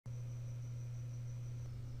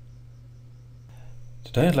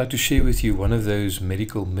Today I'd like to share with you one of those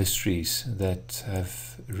medical mysteries that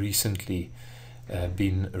have recently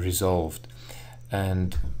been resolved.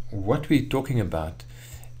 And what we're talking about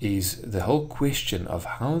is the whole question of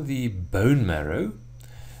how the bone marrow,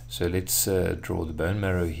 so let's draw the bone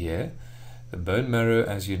marrow here. The bone marrow,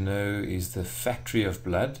 as you know, is the factory of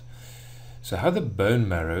blood. So how the bone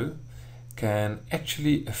marrow can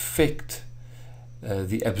actually affect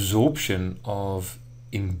the absorption of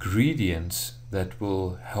ingredients that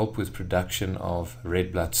will help with production of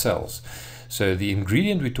red blood cells. So the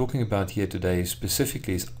ingredient we're talking about here today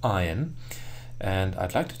specifically is iron, and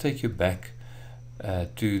I'd like to take you back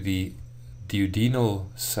to the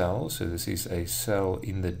duodenal cell. So this is a cell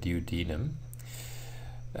in the duodenum,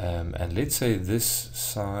 and let's say this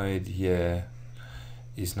side here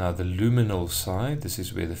is now the luminal side. This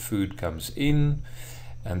is where the food comes in,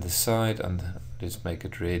 and the side on the, let's make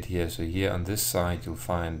it red here. So here on this side you'll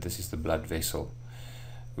find this is the blood vessel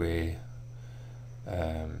where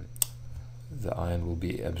the iron will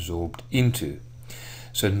be absorbed into.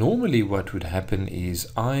 So normally what would happen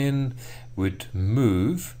is iron would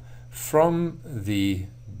move from the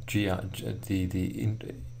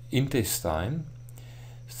intestine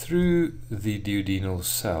through the duodenal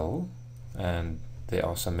cell, and there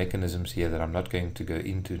are some mechanisms here that I'm not going to go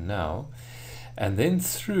into now, and then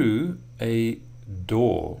through a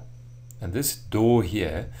door. And this door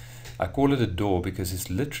here, I call it a door because it's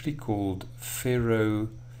literally called ferroportin.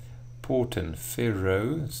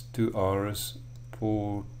 Ferro is 2 R's,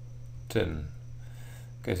 portin.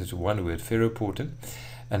 Okay, so it's one word, ferroportin.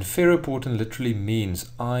 And ferroportin literally means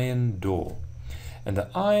iron door. And the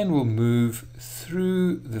iron will move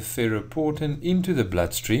through the ferroportin into the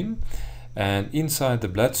bloodstream, and inside the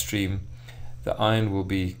bloodstream the iron will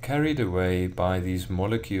be carried away by these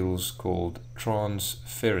molecules called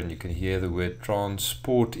transferrin. You can hear the word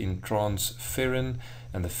transport in transferrin,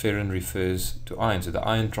 and the ferrin refers to iron, so the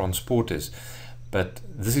iron transporters. But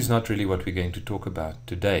this is not really what we're going to talk about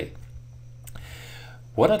today.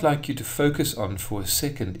 What I'd like you to focus on for a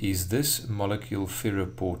second is this molecule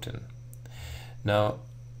ferroportin. Now,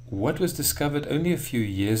 what was discovered only a few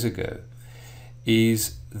years ago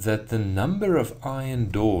is that the number of iron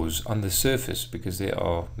doors on the surface, because there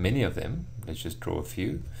are many of them, let's just draw a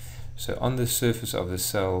few. So on the surface of the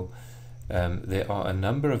cell there are a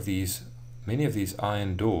number of these, many of these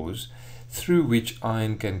iron doors through which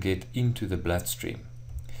iron can get into the bloodstream.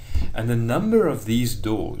 And the number of these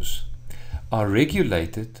doors are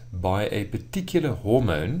regulated by a particular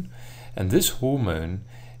hormone, and this hormone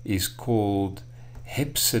is called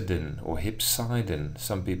hepcidin or hepcidin.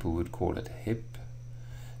 Some people would call it hepcidin.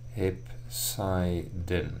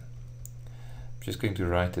 I'm just going to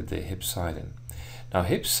write it there, hepcidin. Now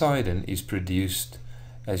hepcidin is produced,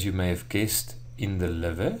 as you may have guessed, in the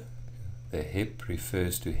liver. The hep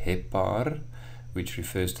refers to hepar, which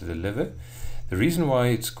refers to the liver. The reason why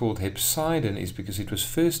it's called hepcidin is because it was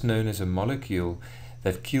first known as a molecule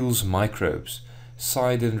that kills microbes.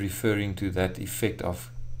 Cidin referring to that effect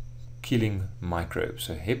of killing microbes.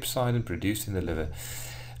 So hepcidin produced in the liver.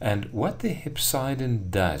 And what the hepcidin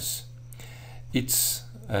does, it's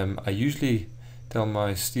I usually tell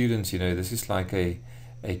my students, you know, this is like a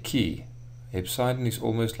key. Hepcidin is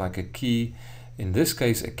almost like a key, in this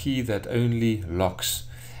case a key that only locks,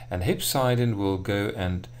 and hepcidin will go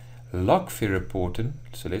and lock ferroportin.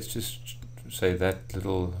 So let's just say that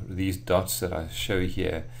these dots that I show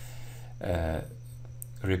here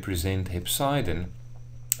represent hepcidin,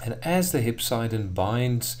 and as the hepcidin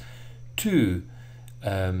binds to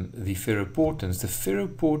the ferroportins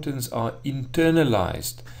are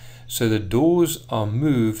internalized. So the doors are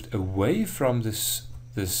moved away from this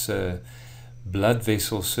blood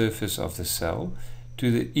vessel surface of the cell to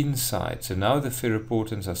the inside. So now the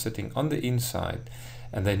ferroportins are sitting on the inside,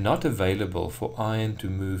 and they're not available for iron to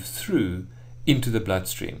move through into the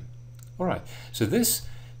bloodstream. Alright, so this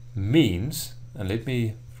means, and let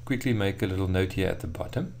me quickly make a little note here at the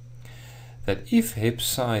bottom, that if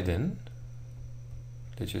hepcidin,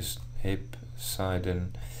 let's just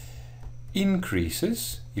hepcidin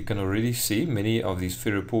increases, you can already see many of these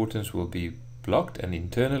ferroportins will be blocked and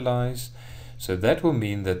internalized. So that will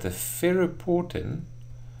mean that the ferroportin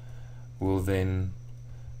will then,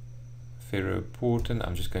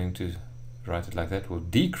 I'm just going to write it like that, will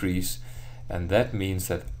decrease, and that means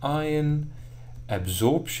that iron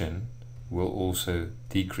absorption will also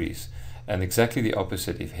decrease. And exactly the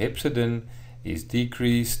opposite, if hepcidin is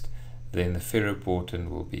decreased, then the ferroportin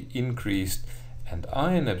will be increased, and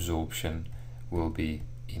iron absorption will be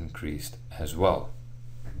increased as well.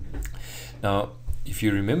 Now, if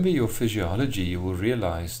you remember your physiology, you will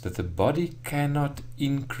realize that the body cannot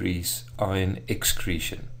increase iron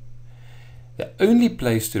excretion. The only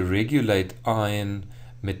place to regulate iron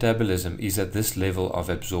metabolism is at this level of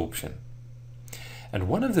absorption. And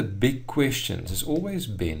one of the big questions has always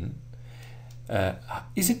been,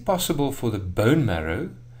 is it possible for the bone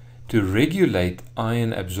marrow to regulate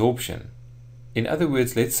iron absorption? In other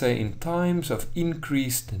words, let's say in times of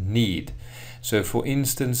increased need. So for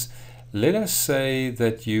instance, let us say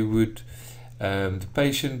that you would, the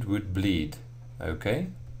patient would bleed, okay?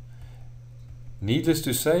 Needless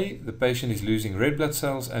to say, the patient is losing red blood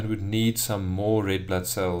cells and would need some more red blood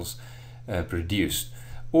cells produced.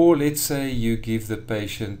 Or let's say you give the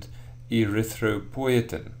patient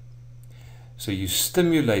erythropoietin. So you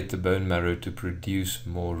stimulate the bone marrow to produce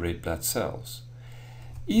more red blood cells.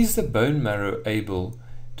 Is the bone marrow able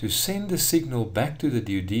to send a signal back to the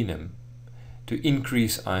duodenum to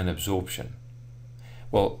increase iron absorption?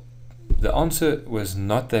 Well, the answer was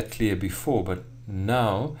not that clear before, but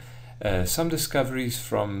now some discoveries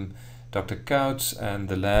from Dr. Couts and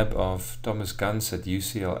the lab of Thomas Guns at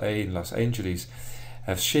UCLA in Los Angeles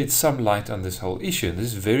have shed some light on this whole issue. And this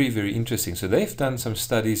is very, very interesting. So they've done some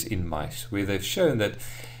studies in mice where they've shown that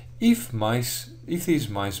if these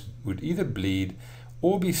mice would either bleed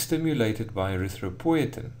or be stimulated by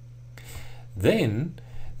erythropoietin, then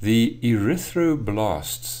the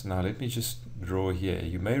erythroblasts, now let me just draw here,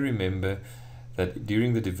 you may remember that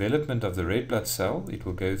during the development of the red blood cell, it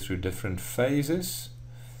will go through different phases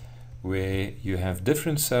where you have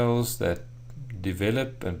different cells that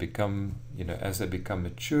develop and become, as they become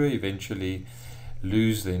mature, eventually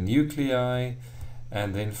lose their nuclei,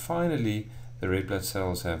 and then finally the red blood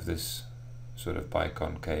cells have this sort of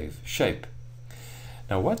biconcave shape.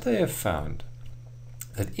 Now what they have found,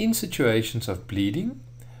 that in situations of bleeding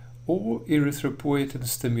or erythropoietin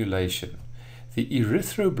stimulation, the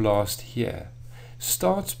erythroblast here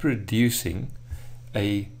starts producing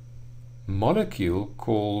a molecule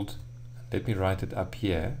called, let me write it up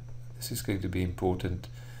here, this is going to be important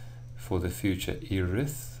for the future, you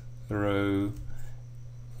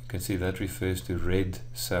can see that refers to red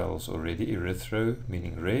cells already, erythro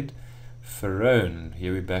meaning red, ferrone,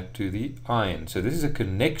 here we're back to the iron. So this is a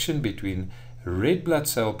connection between red blood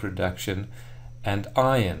cell production and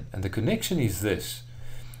iron, and the connection is this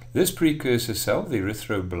precursor cell, the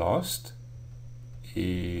erythroblast,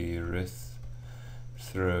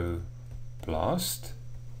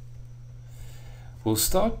 will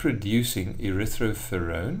start producing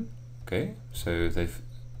erythroferrone, okay, so they've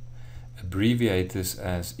abbreviate this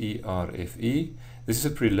as ERFE. This is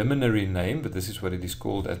a preliminary name, but this is what it is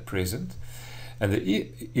called at present. And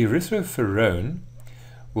the erythroferrone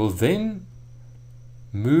will then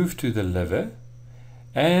move to the liver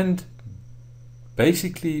and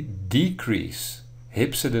basically decrease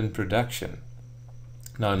hepcidin production.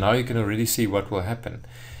 Now you can already see what will happen.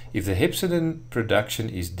 If the hepcidin production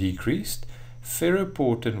is decreased,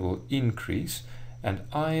 ferroportin will increase and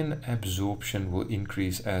iron absorption will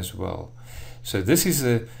increase as well. So this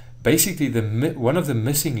is basically one of the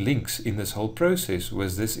missing links in this whole process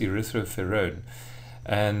was this erythroferrone.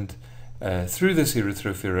 And through this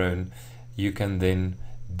erythroferrone, you can then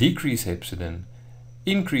decrease hepcidin,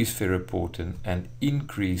 increase ferroportin, and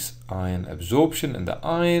increase iron absorption. And the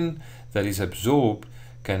iron that is absorbed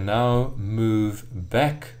can now move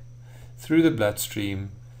back through the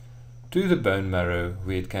bloodstream to the bone marrow,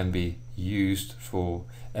 where it can be used for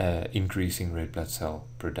increasing red blood cell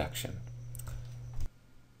production.